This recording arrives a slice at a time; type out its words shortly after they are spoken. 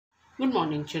Good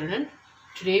morning, children.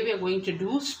 Today we are going to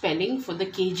do spelling for the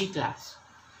KG class.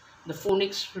 The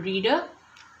phonics reader,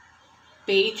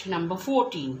 page number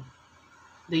 14.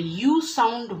 The U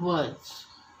sound words.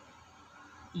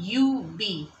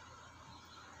 U-B.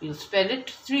 You'll spell it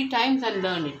 3 times and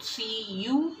learn it.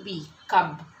 C-U-B,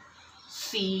 cub.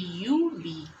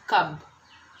 C-U-B, cub.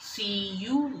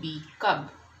 C-U-B, cub.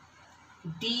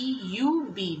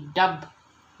 D-U-B, dub.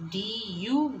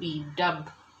 D-U-B,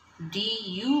 dub.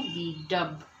 D-U-B,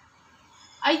 dub.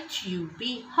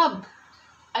 H-U-B, hub.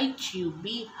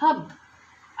 H-U-B, hub.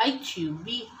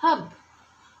 H-U-B, hub.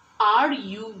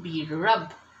 R-U-B,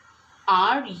 rub.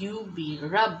 R-U-B,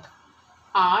 rub.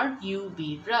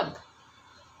 R-U-B, rub.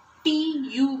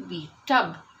 T-U-B,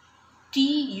 tub.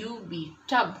 T-U-B,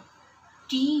 tub.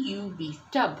 T-U-B,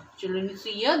 tub. Children, you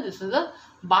see here, this is a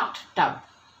bathtub.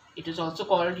 It is also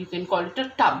called, you can call it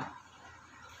a tub.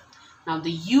 Now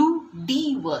the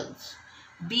U-D words.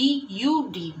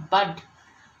 B-U-D, bud.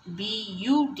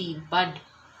 B-U-D, bud.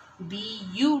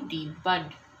 B-U-D,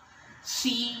 bud.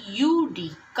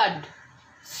 C-U-D, cud.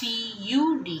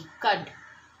 C-U-D, cud.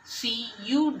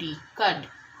 C-U-D, cud.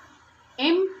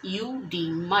 M-U-D,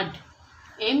 mud.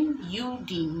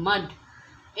 M-U-D, mud.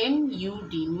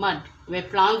 M-U-D, mud. Where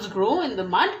plants grow in the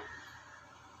mud,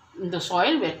 in the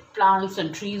soil, where plants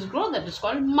and trees grow, that is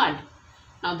called mud.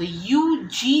 Now the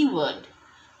U-G word.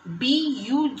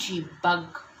 B-U-G,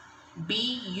 bug.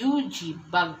 B-U-G,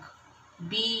 bug.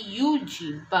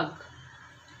 B-U-G, bug.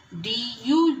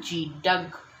 D-U-G,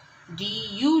 dug.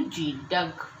 D-U-G,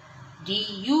 dug.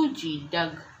 D-U-G,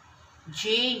 dug.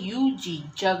 J-U-G,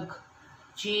 jug.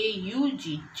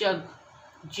 J-U-G, jug.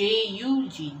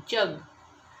 J-U-G, jug.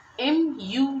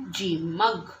 M-U-G,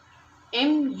 mug.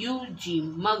 M-U-G,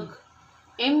 mug.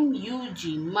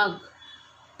 M-U-G, mug.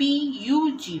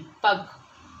 P-U-G, pug.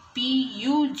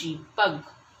 P-U-G, pug.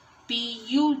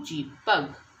 P-U-G,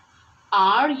 pug.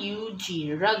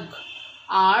 R-U-G, rug.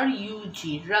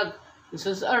 R-U-G, rug. This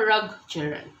is a rug,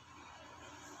 children.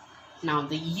 Now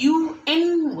the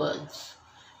U-N words.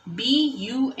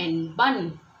 B-U-N,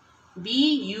 bun.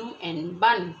 B-U-N,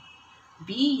 bun.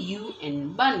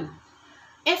 B-U-N, bun.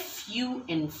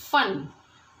 F-U-N, fun.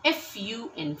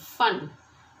 F-U-N, fun.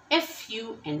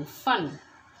 F-U-N, fun.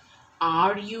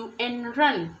 R-U-N,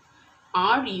 run.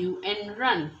 R-U-N,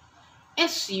 run.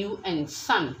 S-U-N,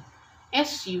 sun.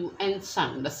 S-U-N,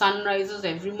 sun. The sun rises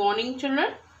every morning,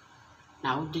 children.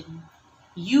 Now the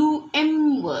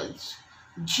U-M words.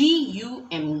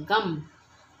 G-U-M, gum.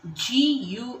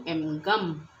 G-U-M,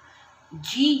 gum.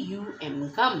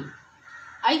 G-U-M, gum.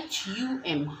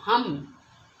 H-U-M, hum.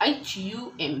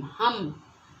 H-U-M, hum.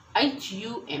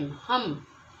 H-U-M, hum.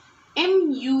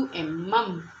 M-U-M,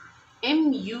 mum.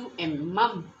 M-U-M,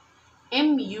 mum.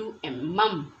 M-U-M,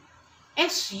 mum.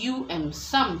 S-U-M,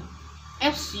 sum.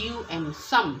 S-U-M,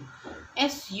 sum.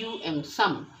 S-U-M,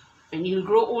 sum. When you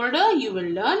grow older, you will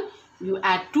learn, you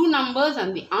add 2 numbers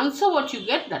and the answer what you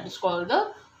get, that is called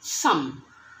the sum.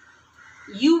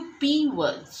 U-P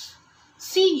words.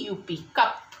 C-U-P,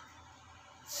 cup.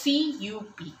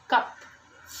 C-U-P, cup.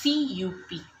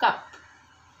 C-U-P, cup.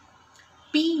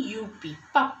 P-U-P,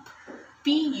 pup.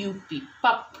 P-U-P,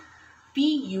 pup.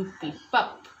 P-U-P,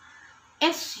 pup.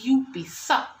 S-U-P,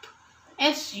 sup.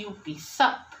 S-U-P,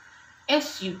 sup.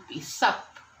 S-U-P,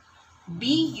 sup.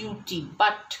 B-U-T,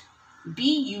 butt.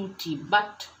 B-U-T,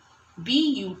 butt.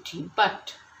 B-U-T,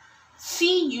 butt.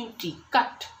 C-U-T,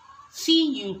 cut.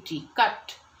 C-U-T,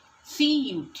 cut.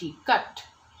 C-U-T, cut.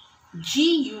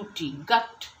 G-U-T,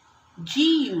 gut.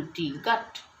 G-U-T,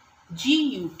 gut.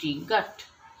 G-U-T, gut.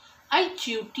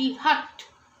 H-U-T, hut.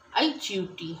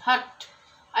 H-U-T, hut.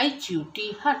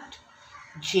 H-U-T, hut.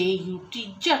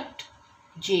 J-U-T, jut.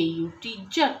 J-U-T,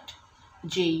 jut.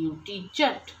 J-U-T,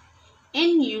 jut.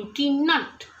 N-U-T,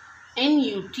 nut.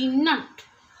 N-U-T, nut.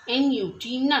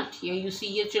 N-U-T, nut. Here you see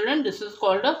here, children, this is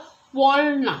called a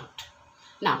walnut.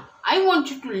 Now, I want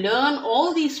you to learn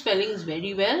all these spellings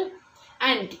very well,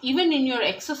 and even in your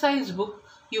exercise book,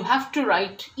 you have to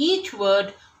write each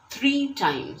word 3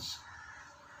 times.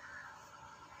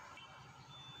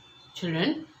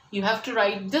 Children, you have to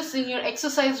write this in your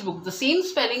exercise book. The same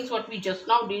spellings what we just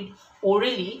now did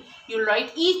orally, you'll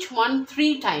write each one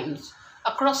 3 times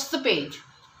across the page.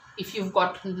 If you've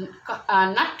got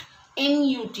nut,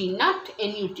 N-U-T, nut,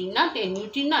 N-U-T, nut,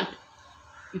 N-U-T, nut.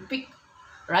 You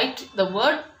write the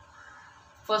word,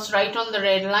 first write on the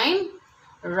red line,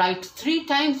 write 3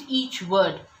 times each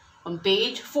word on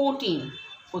page 14.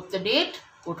 Put the date,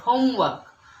 put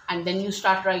homework, and then you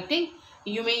start writing.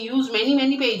 You may use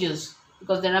many pages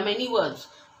because there are many words,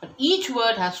 but each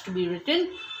word has to be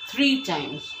written 3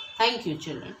 times. Thank you,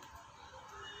 children.